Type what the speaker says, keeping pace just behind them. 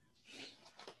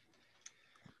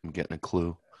I'm getting a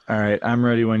clue. All right, I'm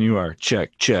ready when you are.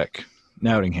 Check, check.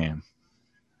 Nottingham.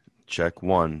 Check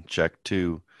one, check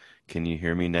two. Can you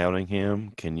hear me,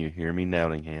 Nottingham? Can you hear me,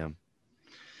 Nottingham?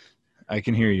 I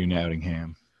can hear you,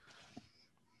 Nottingham.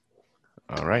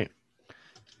 All right,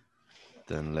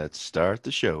 then let's start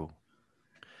the show.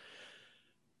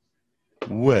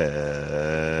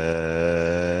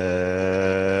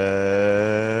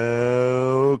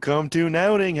 Welcome to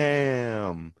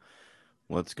Nottingham.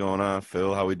 What's going on,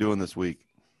 Phil? How we doing this week?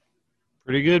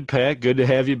 Pretty good, Pat. Good to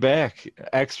have you back.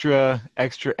 Extra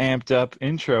amped up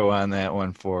intro on that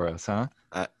one for us, huh?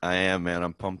 I am, man.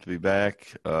 I'm pumped to be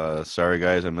back. Sorry,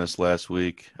 guys, I missed last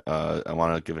week. I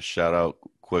want to give a shout out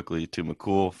quickly to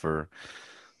McCool for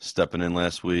stepping in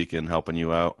last week and helping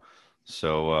you out.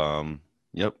 So,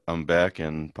 yep, I'm back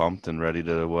and pumped and ready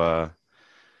to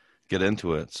get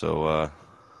into it. So,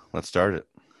 let's start it.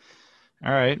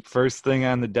 All right. First thing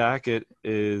on the docket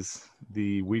is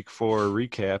the week 4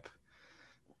 recap.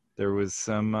 There was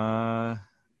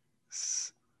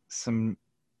s- some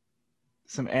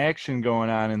some action going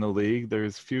on in the league.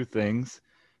 There's a few things.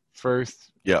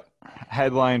 First Yep.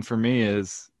 headline for me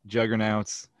is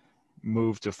Juggernauts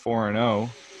move to 4-0.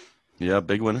 Yeah,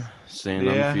 big win, staying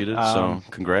Yeah, undefeated. So,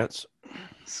 congrats.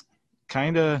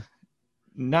 kind of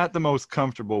not the most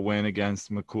comfortable win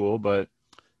against McCool, but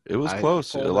It was I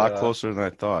close, a pulled it lot off. closer than I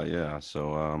thought. Yeah.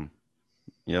 So,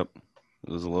 yep, it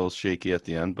was a little shaky at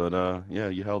the end, but yeah,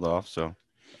 you held off. So,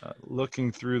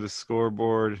 Looking through the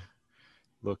scoreboard,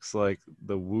 looks like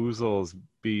the Woozles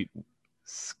beat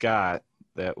Scott.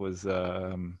 That was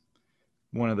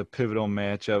one of the pivotal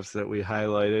matchups that we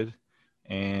highlighted,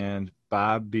 and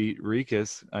Bob beat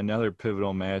Rikus, another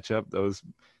pivotal matchup. Those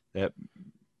that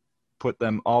put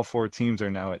them all four teams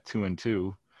are now at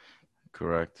 2-2.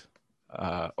 correct.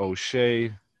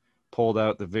 O'Shea pulled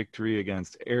out the victory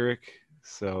against Eric,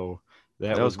 so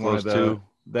that That was was one of close the too.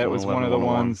 that was one 111, of the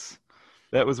 101. ones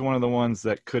that was one of the ones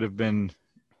that could have been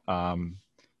um,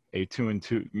 a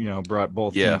 2-2. Brought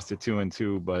both Yeah. teams to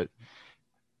 2-2, but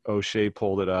O'Shea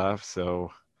pulled it off.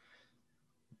 So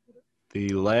the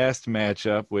last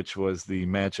matchup, which was the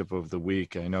matchup of the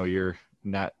week, I know you're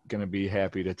not going to be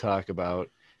happy to talk about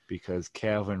because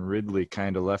Calvin Ridley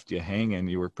kind of left you hanging.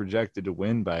 You were projected to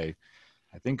win by,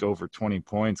 I think, over 20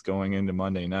 points going into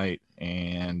Monday night.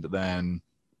 And then,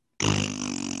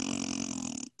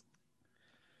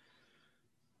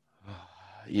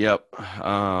 Yep.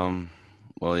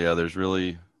 Well, yeah, there's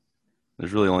really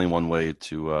only one way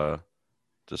to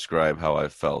describe how I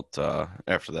felt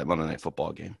after that Monday Night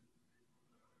Football game.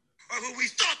 Or who we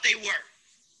thought they were.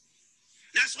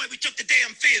 That's why we took the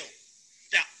damn field.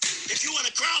 Now, if you want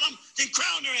to crown them, then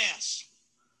crown their ass.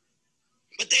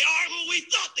 But they are who we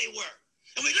thought they were.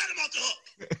 And we let them off the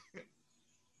hook.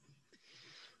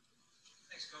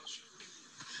 Thanks, Coach.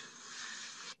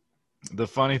 the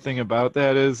funny thing about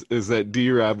that is that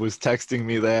D-Rob was texting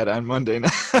me that on Monday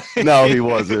night. No, he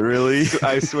wasn't really.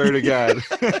 I swear to God.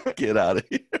 Get out of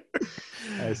here.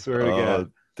 I swear to Oh,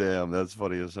 God. damn, that's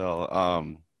funny as hell.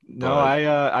 No, But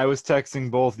I was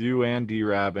texting both you and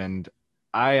D-Rob, and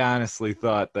I honestly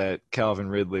thought that Calvin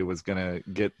Ridley was gonna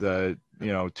get the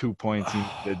 2 points he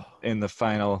needed in the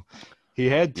final. He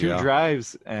had two yeah,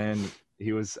 drives, and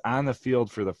he was on the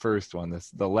field for the first one.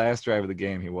 The last drive of the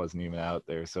game, he wasn't even out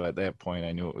there. So at that point,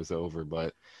 I knew it was over.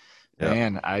 But yeah.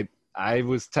 man, I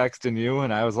was texting you,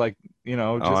 and I was like,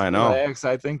 Oh, just I know. relax.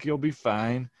 I think you'll be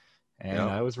fine, and Yep.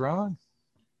 I was wrong.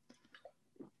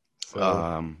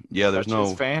 So Yeah, there's such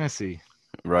is no fantasy.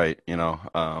 right,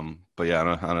 but yeah,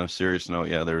 on a serious note,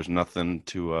 yeah, there's nothing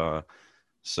to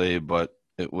say, but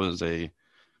it was a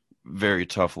very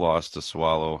tough loss to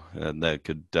swallow, and that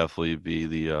could definitely be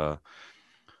the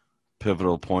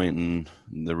pivotal point and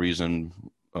the reason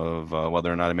of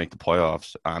whether or not I make the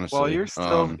playoffs, Well, honestly.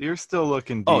 you're still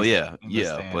looking Oh decent yeah, in the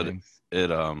yeah, but standings. it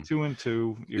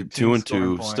 2-2. Your two team's and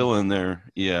scoring two still points. in there.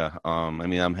 Yeah. I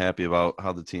mean, I'm happy about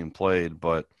how the team played,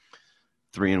 but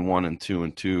 3-1 and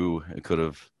 2-2, it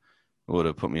would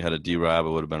have put me ahead of D-Rob. It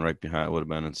would have been right behind. It would have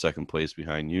been in second place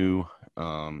behind you.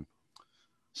 Um,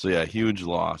 so yeah, huge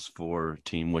loss for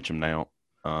Team Witcham now.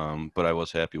 But I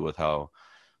was happy with how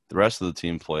the rest of the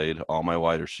team played. All my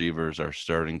wide receivers are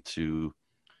starting to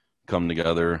come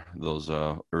together. Those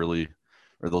early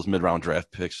or those mid-round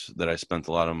draft picks that I spent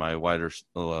a lot of my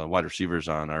wide receivers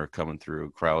on are coming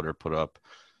through. Crowder put up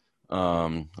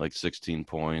like 16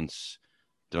 points.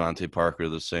 Devontae Parker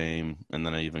the same, and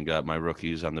then I even got my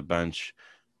rookies on the bench,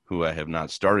 who I have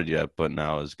not started yet, but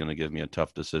now is going to give me a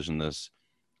tough decision this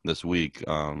week.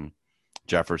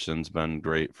 Jefferson's been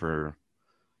great for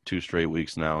 2 straight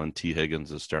weeks now, and T.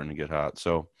 Higgins is starting to get hot.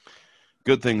 So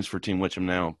good things for Team Witcham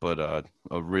now, but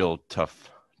a real tough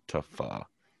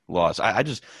loss. I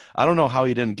don't know how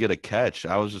he didn't get a catch.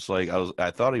 I was just like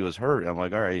I thought he was hurt. I'm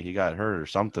like, all right, he got hurt or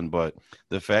something, but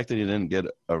the fact that he didn't get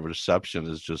a reception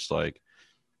is just like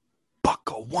buck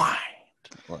of wine.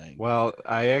 Like, Well,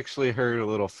 I actually heard a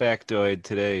little factoid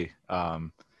today.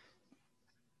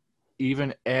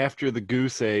 Even after the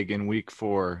goose egg in week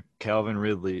 4, Calvin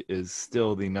Ridley is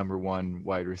still the number 1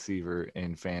 wide receiver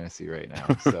in fantasy right now.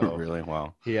 So really,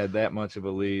 wow. he had that much of a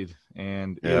lead,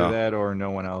 and Yeah. either that or no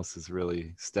one else is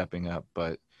really stepping up.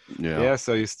 But yeah,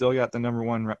 so you still got the number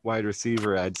 1 wide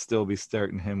receiver. I'd still be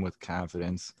starting him with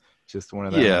confidence. Just one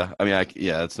of them. Yeah, I mean,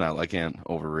 it's not. I can't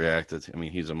overreact. I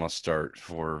mean, he's a must start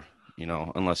for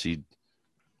unless he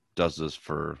does this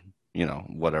for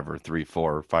whatever 3,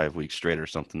 4, 5 weeks straight or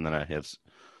something. Then I have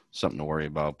something to worry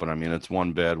about. But I mean, it's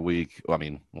one bad week. I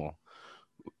mean,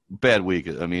 bad week.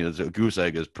 I mean, it's a goose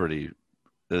egg is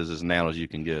as nailed as you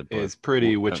can get. But, it's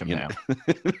pretty Witcham now.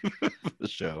 The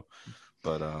show,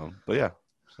 but yeah.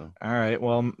 So. All right.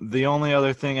 Well, the only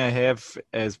other thing I have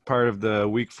as part of the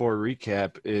week 4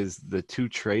 recap is the 2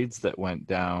 trades that went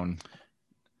down.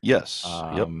 Yes.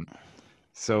 Yep.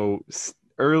 So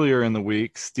earlier in the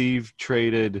week, Steve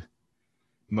traded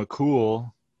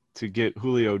McCool to get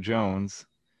Julio Jones.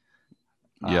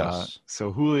 Yes.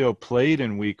 So Julio played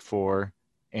in week 4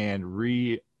 and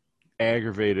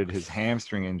re-aggravated his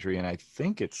hamstring injury, and I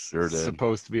think it's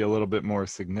supposed to be a little bit more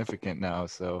significant now.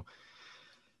 So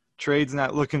trade's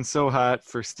not looking so hot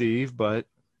for Steve, but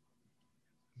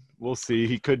we'll see.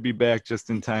 He could be back just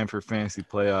in time for fantasy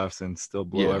playoffs and still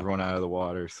blow everyone out of the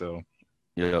water. So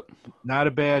yep, not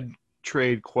a bad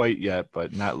trade quite yet,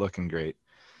 but not looking great.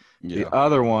 Yeah. The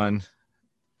other one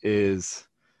is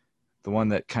the one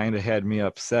that kind of had me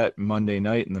upset Monday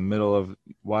night in the middle of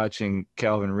watching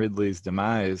Calvin Ridley's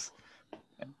demise.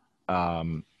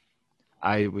 I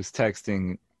was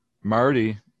texting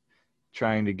Marty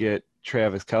trying to get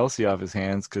Travis Kelce off his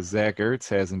hands because Zach Ertz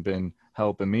hasn't been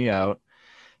helping me out.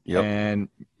 Yep. And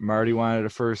Marty wanted a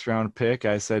first-round pick.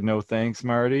 I said, no thanks,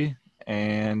 Marty.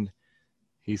 And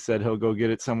he said he'll go get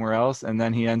it somewhere else. And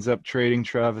then he ends up trading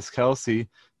Travis Kelce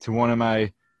to one of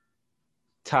my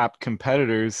top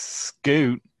competitors,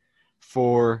 Scoot,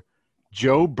 for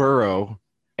Joe Burrow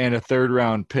and a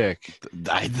 3rd-round pick.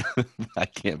 I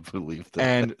can't believe that.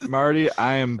 And Marty,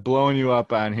 I am blowing you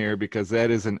up on here because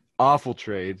that is an awful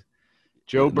trade.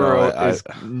 Joe Burrow is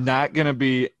not going to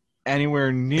be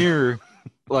anywhere near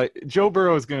like Joe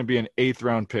Burrow is going to be an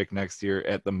 8th-round pick next year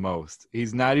at the most.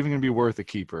 He's not even going to be worth a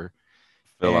keeper.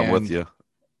 Phil, I'm with you.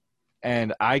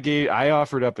 And I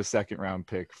offered up a 2nd-round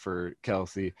pick for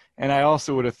Kelce, and I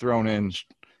also would have thrown in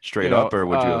straight up, or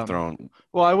would you have thrown?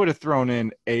 Well, I would have thrown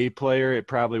in a player. It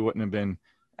probably wouldn't have been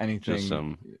anything. Just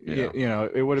some,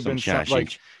 it would have been something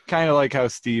like kind of like how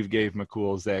Steve gave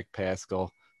McCool Zach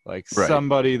Pascal, like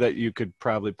somebody that you could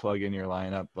probably plug in your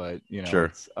lineup, but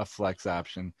it's a flex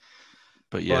option.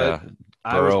 But yeah,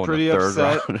 I was pretty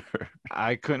upset.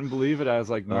 I couldn't believe it. I was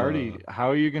like, Marty, how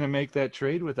are you going to make that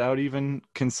trade without even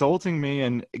consulting me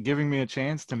and giving me a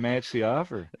chance to match the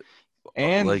offer?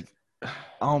 And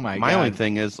oh my God. My only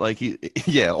thing is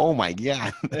oh my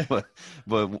God. but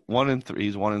 1-3,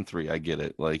 he's 1-3. I get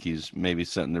it. Like he's maybe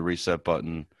setting the reset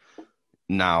button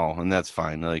now, and that's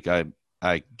fine. Like I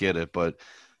get it, but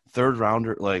 3rd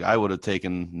rounder, like I would have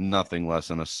taken nothing less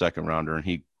than a 2nd rounder, and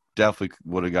he definitely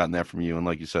would have gotten that from you. And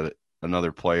like you said,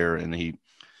 another player, and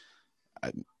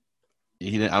I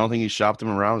don't think he shopped him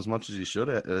around as much as he should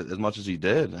have, as much as he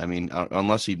did. I mean,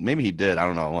 unless maybe he did. I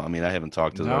don't know. I mean, I haven't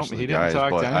talked to the rest of the guys. He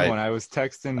didn't talk to anyone. I was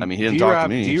texting. I mean, he didn't talk to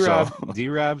me.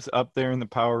 D-Rob's up there in the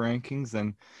power rankings,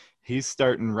 and he's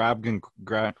starting Rob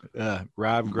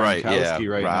Gronkowski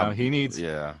right now. He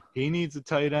needs a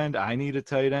tight end. I need a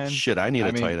tight end. Shit, I need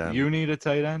a tight end. You need a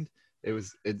tight end. It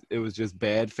was just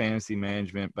bad fantasy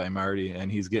management by Marty,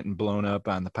 and he's getting blown up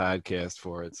on the podcast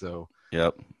for it. So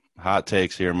yep, hot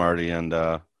takes here, Marty, and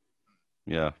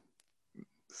yeah.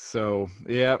 So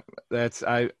yeah, that's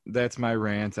my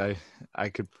rant. I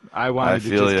wanted to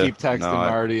just keep texting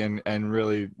Marty and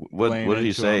really. What did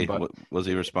he say? Him, was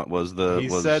he he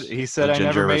said I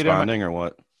never made responding him, or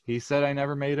what? He said I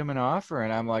never made him an offer,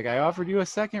 and I'm like, I offered you a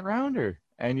 2nd rounder,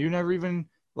 and you never even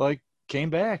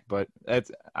came back. But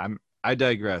I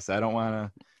digress. I don't want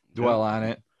to dwell on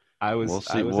it. We'll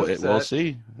see. We'll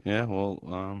see. Yeah.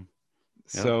 Well.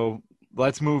 So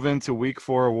let's move into week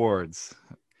 4 awards.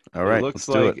 All right. It looks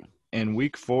like in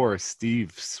week 4,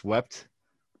 Steve swept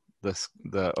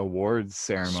the awards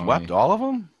ceremony. Swept all of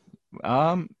them?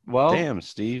 Well, damn,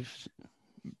 Steve.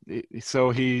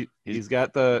 So he's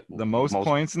got the most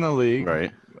points in the league.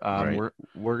 Right.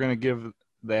 We're gonna give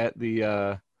that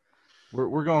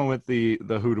we're going with the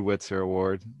Hudowitzer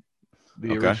Award.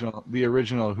 The Okay.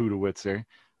 original Hudowitzer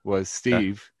was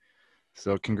Steve.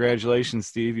 So congratulations,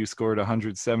 Steve. You scored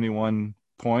 171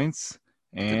 points,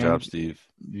 and Good job, Steve.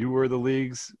 you were the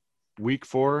league's Week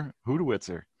 4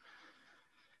 Hudowitzer.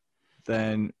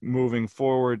 Then moving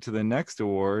forward to the next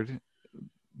award,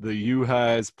 the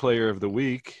UHAS Player of the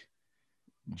Week,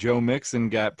 Joe Mixon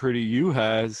got pretty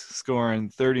UHAS, scoring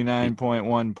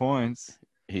 39.1 points.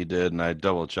 He did, and I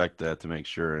double-checked that to make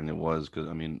sure, and it was because,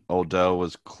 I mean, Odell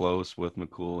was close with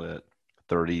McCool at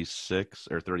 36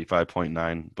 or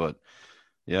 35.9, but,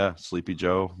 yeah, Sleepy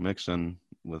Joe Mixon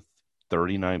with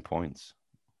 39 points.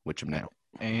 Which now.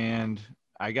 And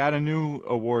I got a new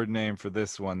award name for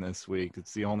this one this week.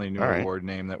 It's the only new award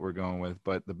name that we're going with.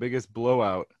 But the biggest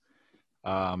blowout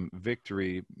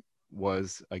victory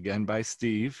was, again, by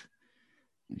Steve.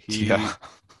 He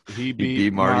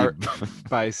beat Marty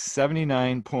by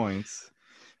 79 points.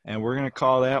 And we're going to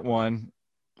call that one,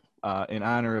 in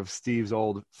honor of Steve's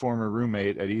old former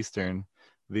roommate at Eastern,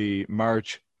 the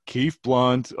March Keith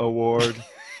Blunt Award.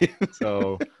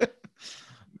 So...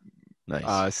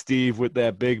 Nice. Steve with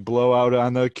that big blowout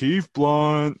on the Keith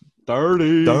Blunt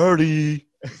 30.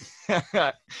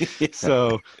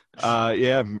 So,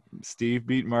 Steve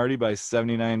beat Marty by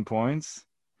 79 points,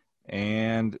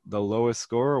 and the lowest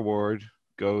score award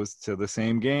goes to the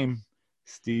same game.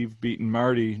 Steve beating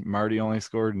Marty. Marty only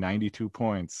scored 92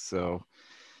 points. So,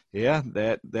 yeah,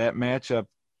 that matchup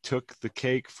took the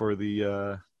cake for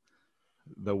the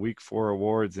Week 4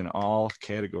 awards in all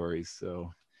categories.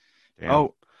 So,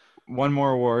 one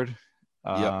more award.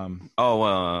 Yeah,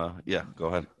 go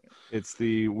ahead. It's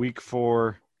the Week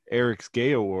 4 Eric's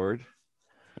Gay Award.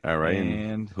 All right.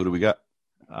 And who do we got?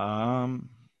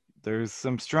 There's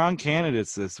some strong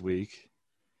candidates this week,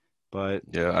 but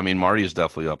yeah, I mean, Marty's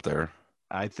definitely up there.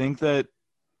 I think that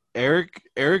Eric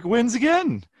wins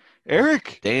again.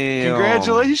 Eric, damn,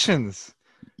 congratulations.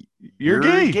 You're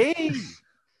gay.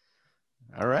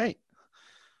 All right.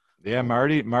 Yeah,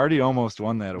 Marty almost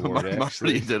won that award.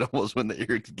 Actually, Marty did almost win the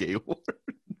Eric's Gay Award.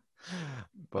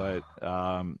 But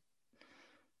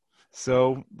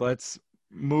so let's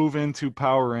move into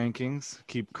power rankings.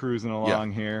 Keep cruising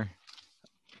along here.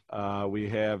 We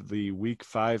have the Week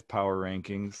 5 power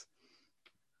rankings.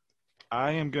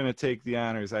 I am going to take the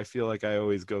honors. I feel like I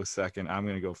always go second. I'm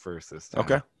going to go first this time.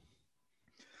 Okay.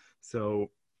 So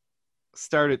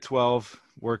start at 12,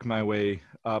 work my way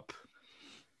up.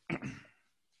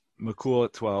 McCool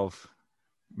at 12,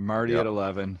 Marty at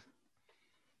 11,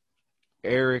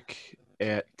 Eric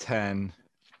at 10,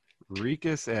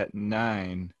 Rikus at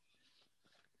 9,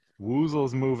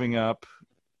 Woozle's moving up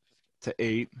to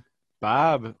 8,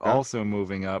 Bob also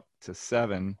moving up to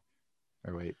 7.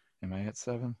 Or wait, am I at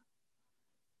 7?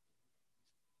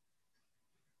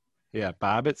 Yeah,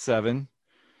 Bob at 7,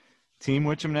 Team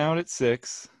Witcham Now at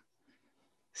 6,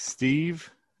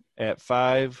 Steve at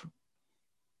 5,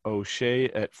 O'Shea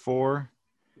at 4,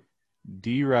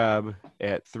 D-Rob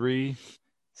at 3,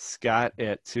 Scott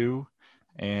at 2,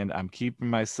 and I'm keeping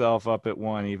myself up at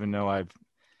 1, even though I've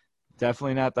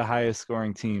definitely not the highest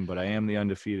scoring team, but I am the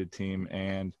undefeated team,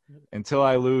 and until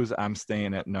I lose, I'm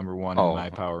staying at number 1 in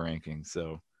my power rankings.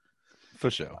 So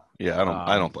for sure. Yeah,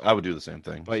 I would do the same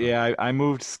thing. But yeah, I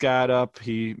moved Scott up.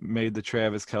 He made the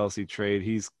Travis Kelce trade.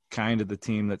 He's kind of the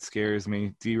team that scares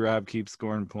me. D-Rob keeps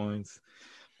scoring points.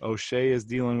 O'Shea is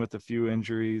dealing with a few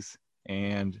injuries,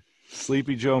 and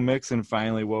Sleepy Joe Mixon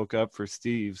finally woke up for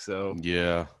Steve. So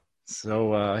yeah,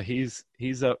 he's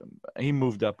up. He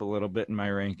moved up a little bit in my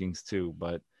rankings too.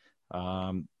 But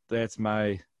that's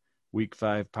my Week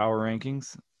 5 power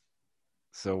rankings.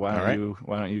 So why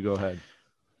don't you go ahead?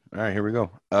 All right, here we go.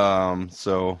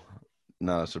 So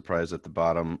not a surprise at the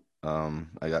bottom.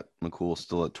 I got McCool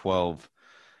still at 12.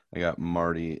 I got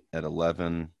Marty at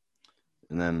 11.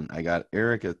 And then I got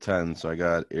Eric at 10. So I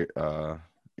got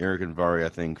Eric and Vari, I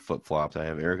think, flip-flopped. I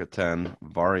have Eric at 10,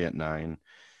 Vari at 9.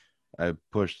 I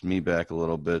pushed me back a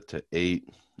little bit to 8,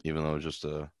 even though it was just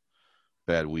a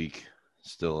bad week.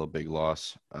 Still a big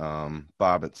loss.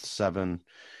 Bob at 7.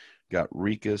 Got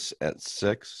Rikus at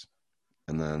 6.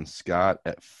 And then Scott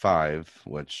at 5,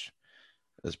 which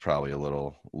is probably a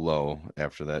little low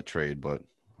after that trade, but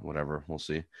whatever. We'll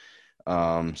see.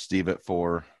 Steve at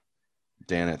 4.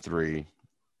 Dan at 3.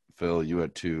 Phil, you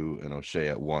at 2, and O'Shea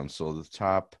at 1. So the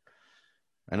top,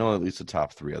 I know at least the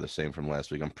top 3 are the same from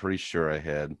last week. I'm pretty sure I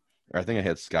think I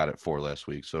had Scott at 4 last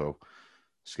week. So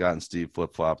Scott and Steve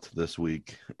flip-flopped this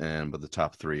week, but the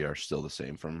top 3 are still the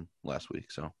same from last week.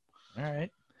 So, all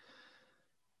right.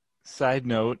 Side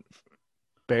note,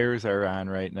 Bears are on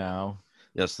right now.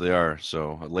 Yes, they are.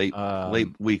 So a late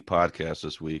Um, week podcast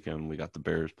this week, and we got the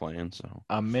Bears playing. So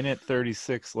a minute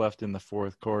 36 left in the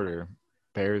fourth quarter.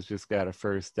 Bears just got a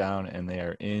first down, and they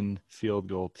are in field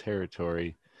goal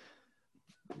territory,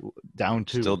 down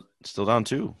two. still down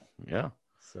 2. Yeah.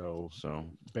 So So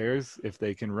Bears, if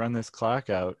they can run this clock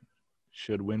out,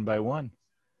 should win by 1.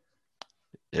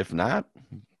 if not,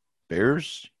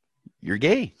 Bears, you're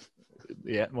gay.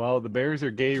 Yeah, well, the Bears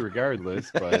are gay regardless,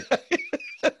 but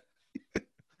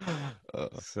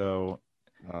so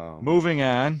moving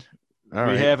on, all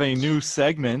we right. have a new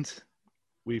segment.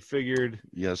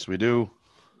 Yes, we do.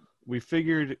 We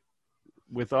figured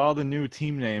with all the new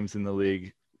team names in the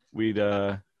league, we'd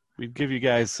give you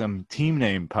guys some team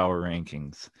name power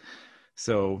rankings.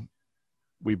 So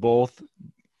we both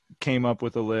came up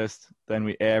with a list, then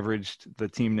we averaged the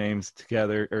team names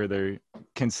together, or their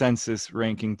consensus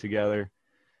ranking together,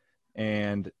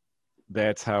 and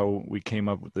that's how we came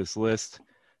up with this list.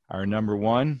 Our number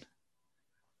 1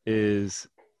 is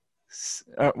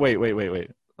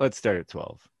wait. Let's start at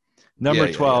 12.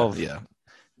 Number 12. Yeah.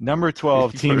 Number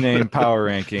 12 team name power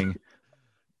ranking.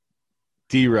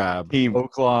 D-Rob.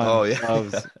 Oaklawn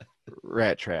loves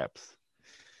rat traps.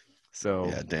 So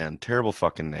yeah, Dan, terrible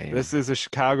fucking name. This is a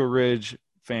Chicago Ridge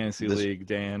fantasy league,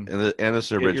 Dan. And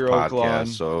it's a Ridge podcast,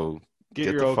 so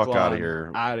get the fuck out of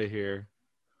here. Out of here.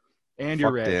 And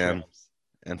your rat traps.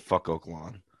 And fuck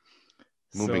Oaklawn.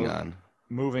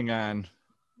 Moving on.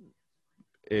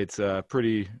 It's a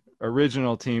pretty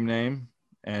original team name.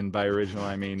 And by original,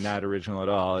 I mean not original at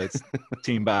all. It's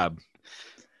Team Bob.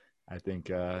 I think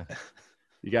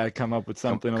you got to come up with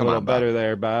something a little better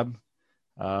there, Bob.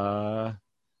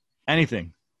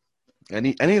 Anything.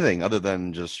 Anything other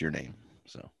than just your name.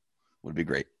 So would be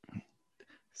great.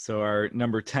 So our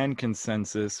number 10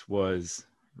 consensus was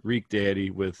Reek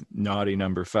Daddy with Naughty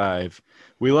number 5.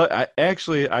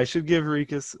 I should give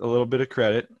Reekus a little bit of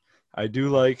credit. I do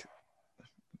like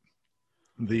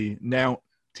the now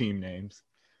team names.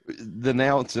 The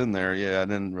now it's in there. Yeah, I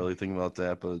didn't really think about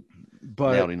that, but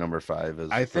Naughty number 5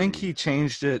 is. I think he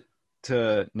changed it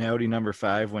to Naughty number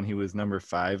 5 when he was number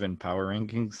 5 in power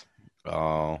rankings.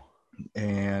 Oh.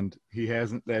 And he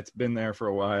hasn't. That's been there for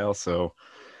a while, so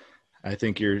I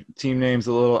think your team name's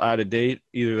a little out of date.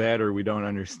 Either that, or we don't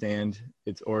understand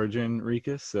its origin,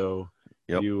 Reekus. So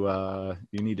you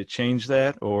need to change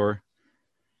that, or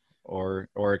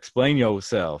explain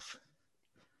yourself.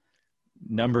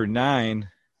 Number 9.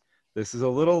 This is a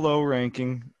little low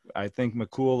ranking. I think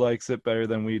McCool likes it better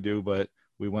than we do, but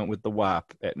we went with the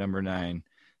WAP at number 9.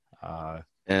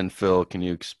 And Phil, can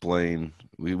you explain?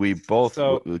 We both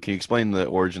can you explain the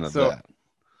origin of that?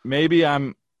 Maybe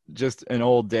I'm just an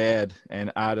old dad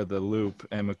and out of the loop,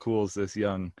 and McCool's this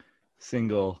young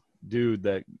single dude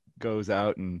that goes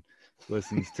out and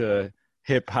listens to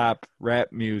hip hop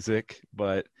rap music,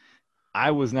 but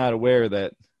I was not aware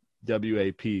that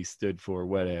WAP stood for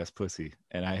wet ass pussy.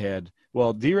 And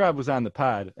D-Rob was on the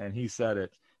pod and he said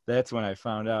it. That's when I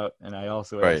found out, and I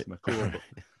also asked McCool.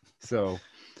 So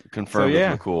confirmed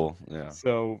with McCool. Yeah.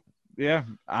 So yeah,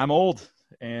 I'm old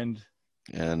and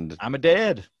I'm a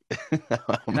dad.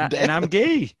 And I'm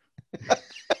gay.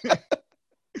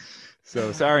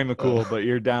 So sorry, McCool, but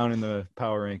you're down in the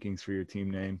power rankings for your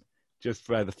team name, just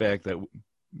by the fact that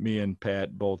me and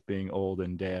Pat both being old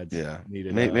and dads. Yeah.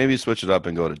 Maybe switch it up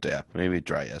and go to DAP. Maybe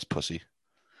dry ass pussy.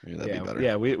 Maybe that'd be better.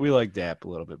 Yeah, we like DAP a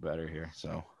little bit better here.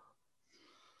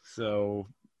 So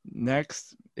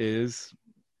next is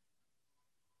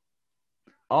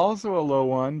also a low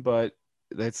one, but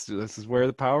this is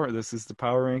the power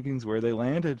rankings where they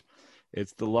landed.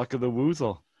 It's the luck of the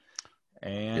Woozle.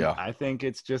 And I think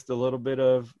it's just a little bit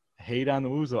of hate on the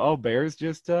Woozle. Oh, Bears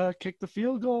just kicked the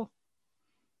field goal.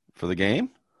 For the game?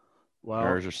 Well,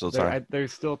 or is there still time?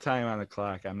 There's still time on the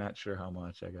clock. I'm not sure how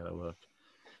much. I got to look.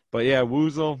 But yeah,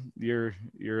 Woozle, you're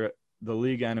the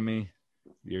league enemy.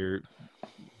 Your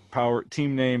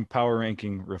team name power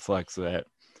ranking reflects that.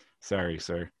 Sorry,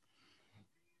 sir.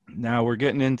 Now we're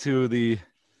getting into the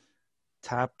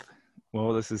top.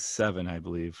 Well, this is 7, I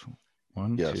believe.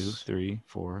 1, 2, 3,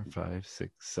 4, 5,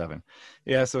 6, 7.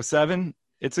 Yeah, so 7.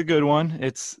 It's a good one.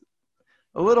 It's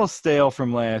a little stale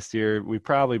from last year. We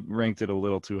probably ranked it a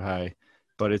little too high,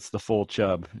 but it's the full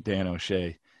chub, Dan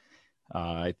O'Shea.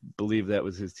 I believe that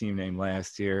was his team name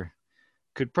last year.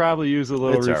 Could probably use a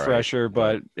little refresher,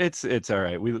 but it's all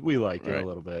right. We like it a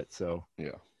little bit. So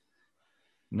yeah.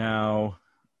 Now,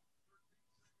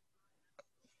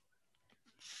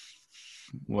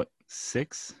 what,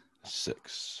 6?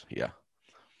 6, yeah.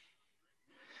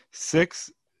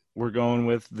 6, we're going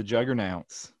with the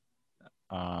Juggernauts.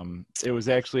 It was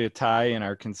actually a tie in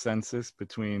our consensus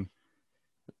between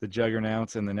the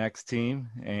Juggernauts and the next team,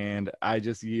 and I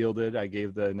just yielded. I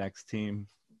gave the next team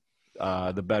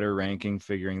the better ranking,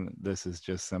 figuring this is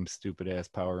just some stupid ass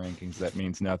power rankings that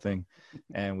means nothing,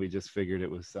 and we just figured it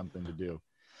was something to do.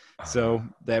 So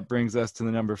that brings us to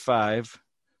the number 5.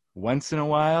 Once in a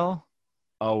while,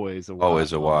 always a while.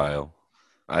 Always a while.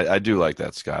 I do like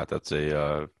that, Scott. That's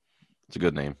it's a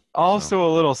good name. Also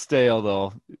a little stale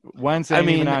though. Wentz ain't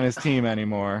even on his team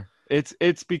anymore.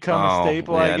 It's become a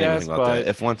staple, yeah, I guess. But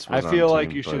if Wentz I was feel on like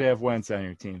team, you should have Wentz on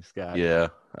your team, Scott. Yeah,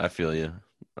 I feel you.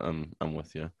 I'm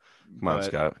with you. Come on, But,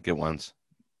 Scott, get Wentz.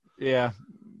 Yeah,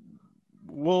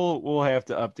 we'll have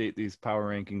to update these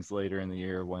power rankings later in the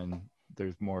year when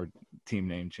there's more team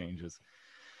name changes.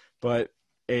 But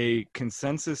a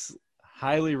consensus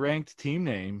highly ranked team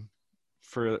name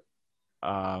for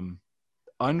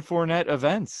Unfornet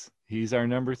Events. He's our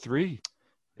number 3.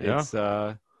 Yeah. It's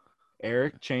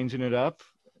Eric changing it up,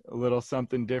 a little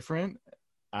something different.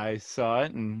 I saw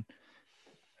it, and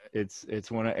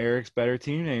it's one of Eric's better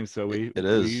team names. So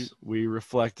we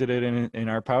reflected it in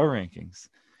our power rankings.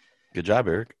 Good job,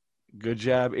 Eric. Good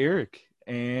job, Eric.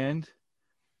 And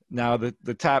now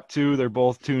the top 2, they're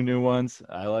both 2 new ones.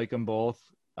 I like them both.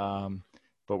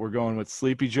 But we're going with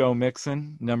Sleepy Joe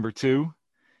Mixon, number 2.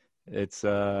 It's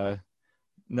a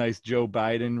nice Joe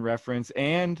Biden reference,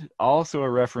 and also a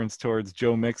reference towards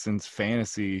Joe Mixon's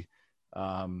fantasy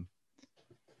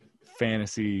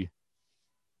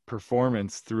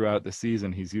performance throughout the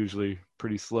season. He's usually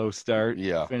pretty slow start,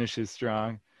 finishes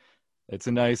strong. It's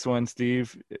a nice one,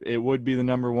 Steve. It would be the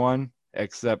number 1,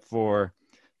 except for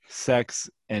Sex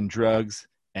and Drugs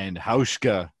and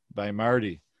Hauschka by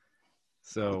Marty.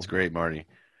 So it's great, Marty.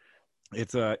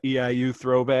 It's a EIU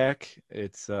throwback.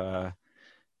 It's a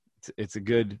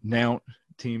good Nout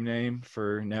team name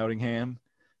for Nottingham.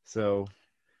 So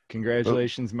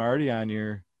congratulations, Marty, on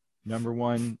your number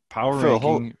 1 power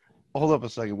ranking. Hold up a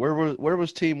second. Where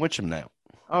was Team Witcham now?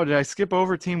 Oh, did I skip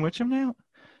over Team Witcham now?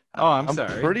 Oh, I'm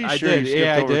sorry. I'm pretty sure you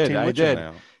skipped over Team Witcham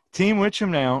now. Team Witcham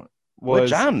now was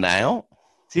Which I'm now.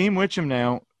 Team Witcham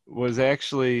now was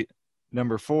actually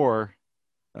number 4.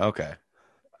 Okay.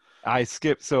 I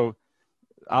skipped, so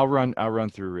I'll run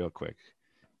through real quick.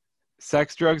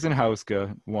 Sex, Drugs, and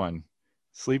Hauschka, 1.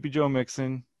 Sleepy Joe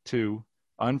Mixon, 2.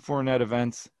 Unfornet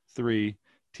Events, 3.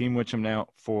 Team Witcham now,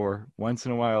 4. Once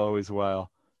in a while, always a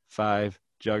while, 5.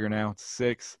 Juggernauts,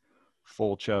 6.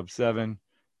 Full Chub, 7.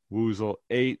 Woozle,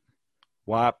 8.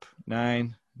 WAP,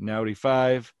 9. Naughty,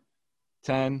 5.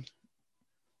 10.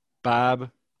 Bob.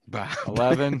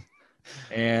 11.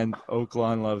 And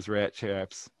Oaklawn Loves Rat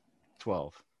Chaps,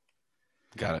 12.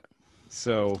 Got it.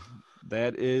 So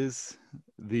that is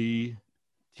the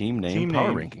team name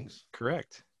power rankings.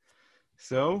 Correct.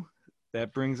 So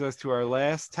that brings us to our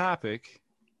last topic,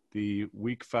 the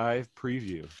Week 5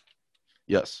 preview.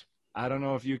 Yes. I don't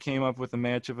know if you came up with the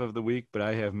matchup of the week, but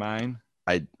I have mine.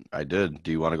 I did.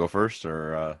 Do you want to go first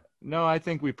or? No, I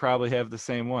think we probably have the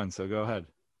same one. So go ahead.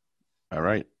 All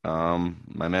right.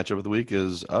 My matchup of the week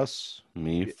is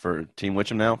me for Team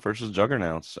Witcham now versus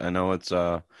Juggernauts. I know it's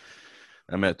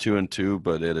I'm at 2-2,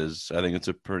 but I think it's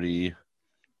a pretty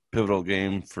pivotal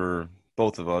game for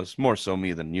both of us. More so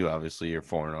me than you, obviously. You're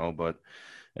 4-0, but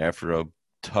after a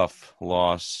tough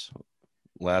loss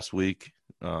last week,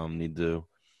 need to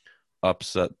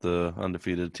upset the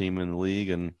undefeated team in the league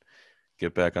and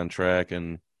get back on track.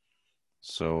 And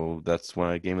so that's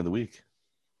my game of the week.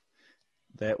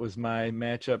 That was my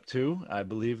matchup too. I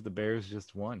believe the Bears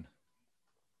just won.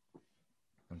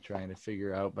 I'm trying to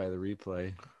figure out by the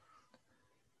replay.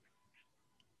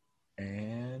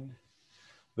 And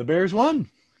the Bears won.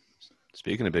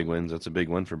 Speaking of big wins, that's a big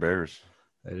win for Bears.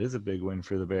 That is a big win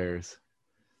for the Bears.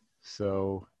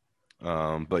 So,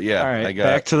 but yeah, all right,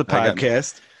 back to the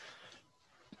podcast.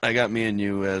 I got me and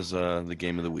you as the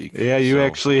game of the week. Yeah, you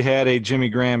actually had a Jimmy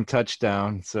Graham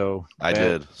touchdown, so I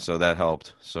did. So that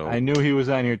helped. So I knew he was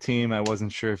on your team. I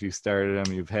wasn't sure if you started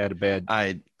him. You've had a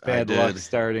bad luck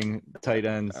starting tight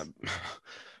ends.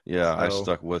 Yeah, so I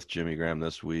stuck with Jimmy Graham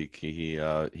this week. He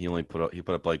only put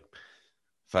up like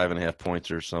 5.5 points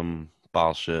or some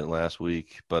bullshit last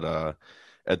week, but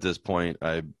at this point,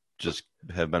 I just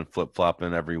have been flip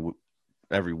flopping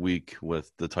every week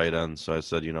with the tight end. So I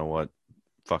said, you know what?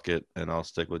 Fuck it, and I'll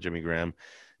stick with Jimmy Graham.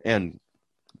 And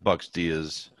Bucks D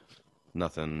is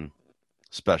nothing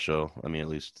special. I mean, at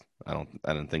least I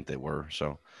didn't think they were.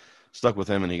 So stuck with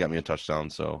him, and he got me a touchdown.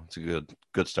 So it's a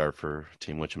good start for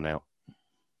Team Witcham now.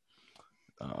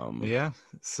 Yeah.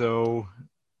 So,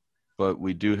 but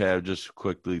we do have just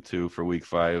quickly too for Week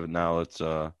 5. Now it's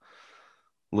a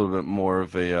little bit more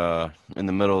of a in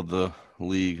the middle of the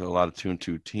league. A lot of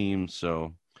 2-2 teams.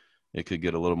 So it could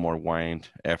get a little more wind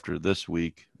after this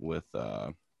week with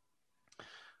Oaklawn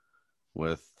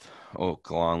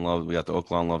Love. We got the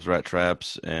Oaklawn Loves Rat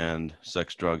Traps and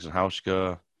Sex, Drugs, and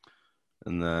Hauschka.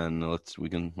 And then let's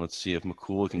see if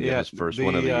McCool can get his first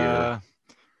win of the year.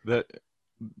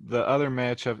 The other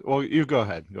matchup. Well, you go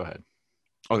ahead. Go ahead.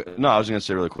 Okay, no, I was gonna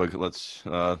say really quick. Let's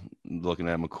looking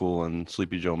at McCool and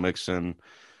Sleepy Joe Mixon.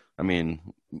 I mean,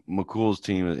 McCool's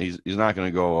team. He's not gonna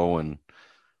go 0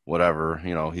 whatever.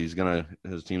 His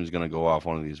team's gonna go off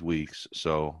one of these weeks.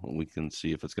 So we can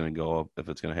see if it's gonna go up, if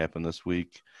it's gonna happen this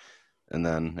week. And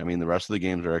then, I mean, the rest of the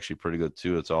games are actually pretty good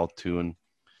too. It's all 2 and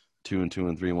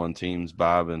 3-1 teams,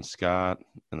 Bob and Scott,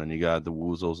 and then you got the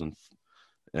Woozles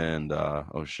and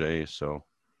O'Shea. So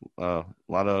a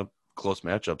lot of close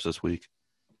matchups this week.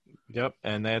 Yep,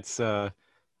 and that's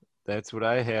what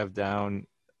I have down.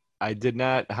 I did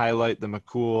not highlight the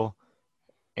McCool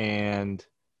and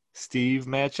Steve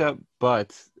matchup,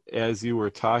 but as you were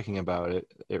talking about it,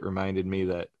 it reminded me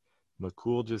that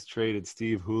McCool just traded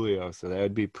Steve Julio, so that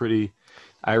would be pretty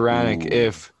ironic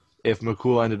if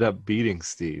McCool ended up beating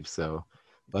Steve. So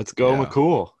let's go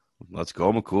McCool. Let's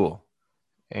go McCool.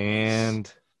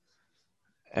 And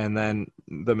then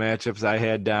the matchups I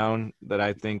had down that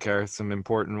I think are some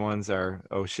important ones are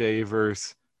O'Shea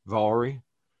versus Valry.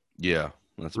 Yeah,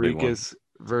 that's a big one. Rikus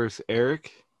versus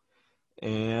Eric,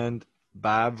 and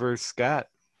Bob versus Scott.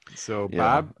 So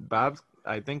Bob's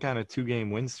I think on a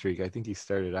 2-game win streak. I think he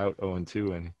started out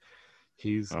 0-2, and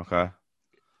he's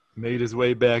made his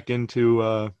way back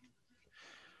into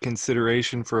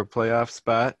consideration for a playoff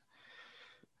spot.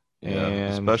 Yeah,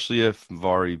 and especially if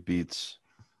Vari beats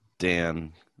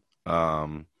Dan,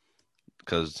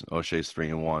 because O'Shea's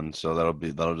 3-1, so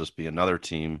that'll just be another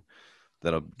team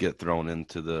that'll get thrown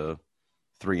into the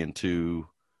 3-2,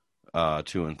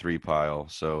 2-3 pile.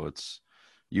 So it's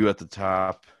you at the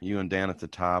top, you and Dan at the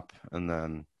top, and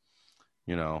then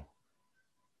right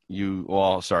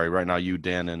now you,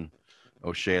 Dan, and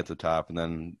O'Shea at the top, and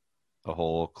then a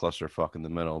whole clusterfuck in the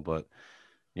middle. But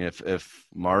if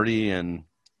Marty and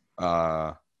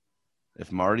Vari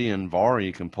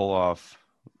can pull off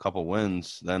a couple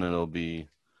wins, then it'll be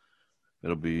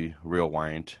real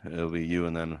wind. It'll be you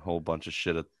and then a whole bunch of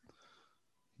shit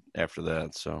after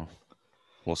that. So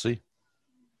we'll see.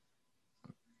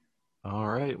 All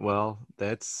right. Well,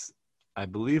 that's, I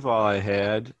believe, all I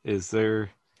had. Is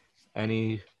there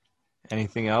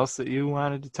anything else that you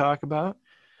wanted to talk about?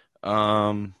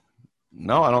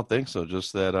 No, I don't think so.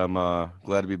 Just that I'm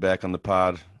glad to be back on the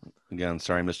pod. Again,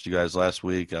 sorry I missed you guys last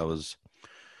week. I was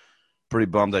pretty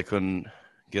bummed I couldn't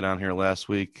get on here last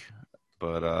week.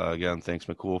 But again, thanks,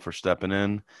 McCool, for stepping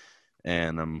in.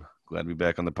 And I'm glad to be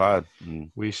back on the pod.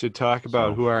 We should talk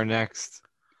about who our next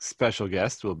special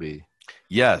guest will be.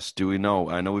 Yes. Do we know?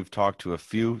 I know we've talked to a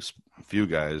few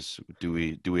guys. Do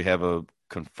we have a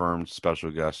confirmed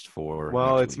special guest for?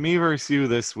 Well, it's me versus you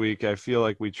this week. I feel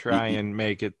like we try and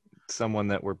make it someone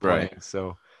that we're playing. Right.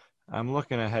 So I'm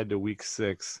looking ahead to week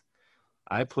 6.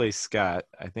 I play Scott.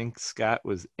 I think Scott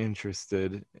was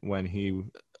interested when he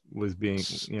was being,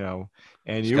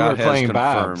 and you were playing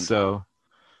Bob. So.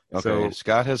 Okay, so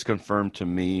Scott has confirmed to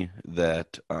me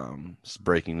that it's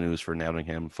breaking news for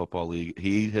Nottingham Football League.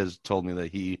 He has told me that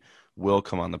he will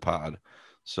come on the pod.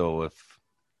 So if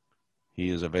he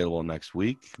is available next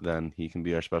week, then he can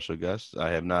be our special guest. I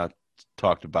have not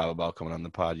talked to Bob about coming on the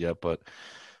pod yet, but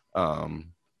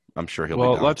I'm sure he'll be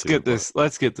down let's get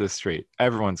this straight.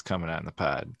 Everyone's coming on the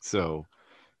pod. So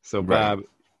right. Bob,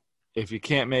 if you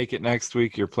can't make it next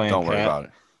week, you're playing Don't worry about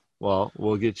it. Well,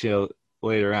 we'll get you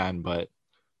later on, but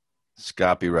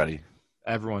Scott, be ready.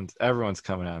 Everyone's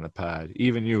coming on the pod.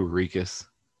 Even you, Rikus.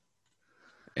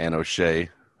 And O'Shea,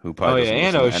 who probably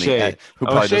doesn't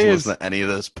listen to any of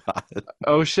this pod.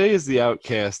 O'Shea is the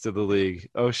outcast of the league.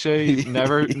 O'Shea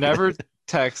never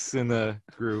texts in the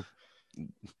group.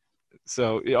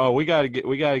 So we gotta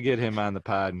get him on the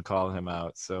pod and call him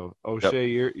out. So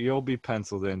O'Shea, you'll be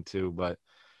penciled in too, but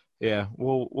yeah,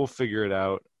 we'll figure it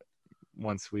out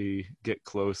once we get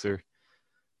closer.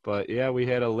 But yeah, we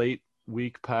had a late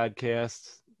week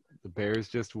podcast. The Bears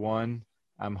just won.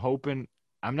 I'm hoping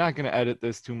I'm not going to edit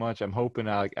this too much. I'm hoping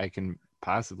I can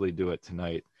possibly do it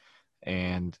tonight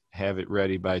and have it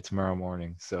ready by tomorrow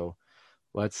morning. So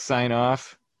let's sign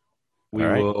off.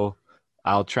 I'll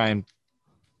try and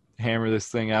hammer this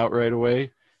thing out right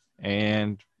away,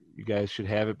 and you guys should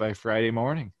have it by Friday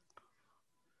morning.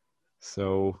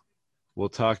 So we'll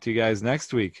talk to you guys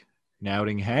next week.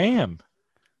 Nottingham.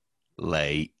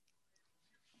 Late.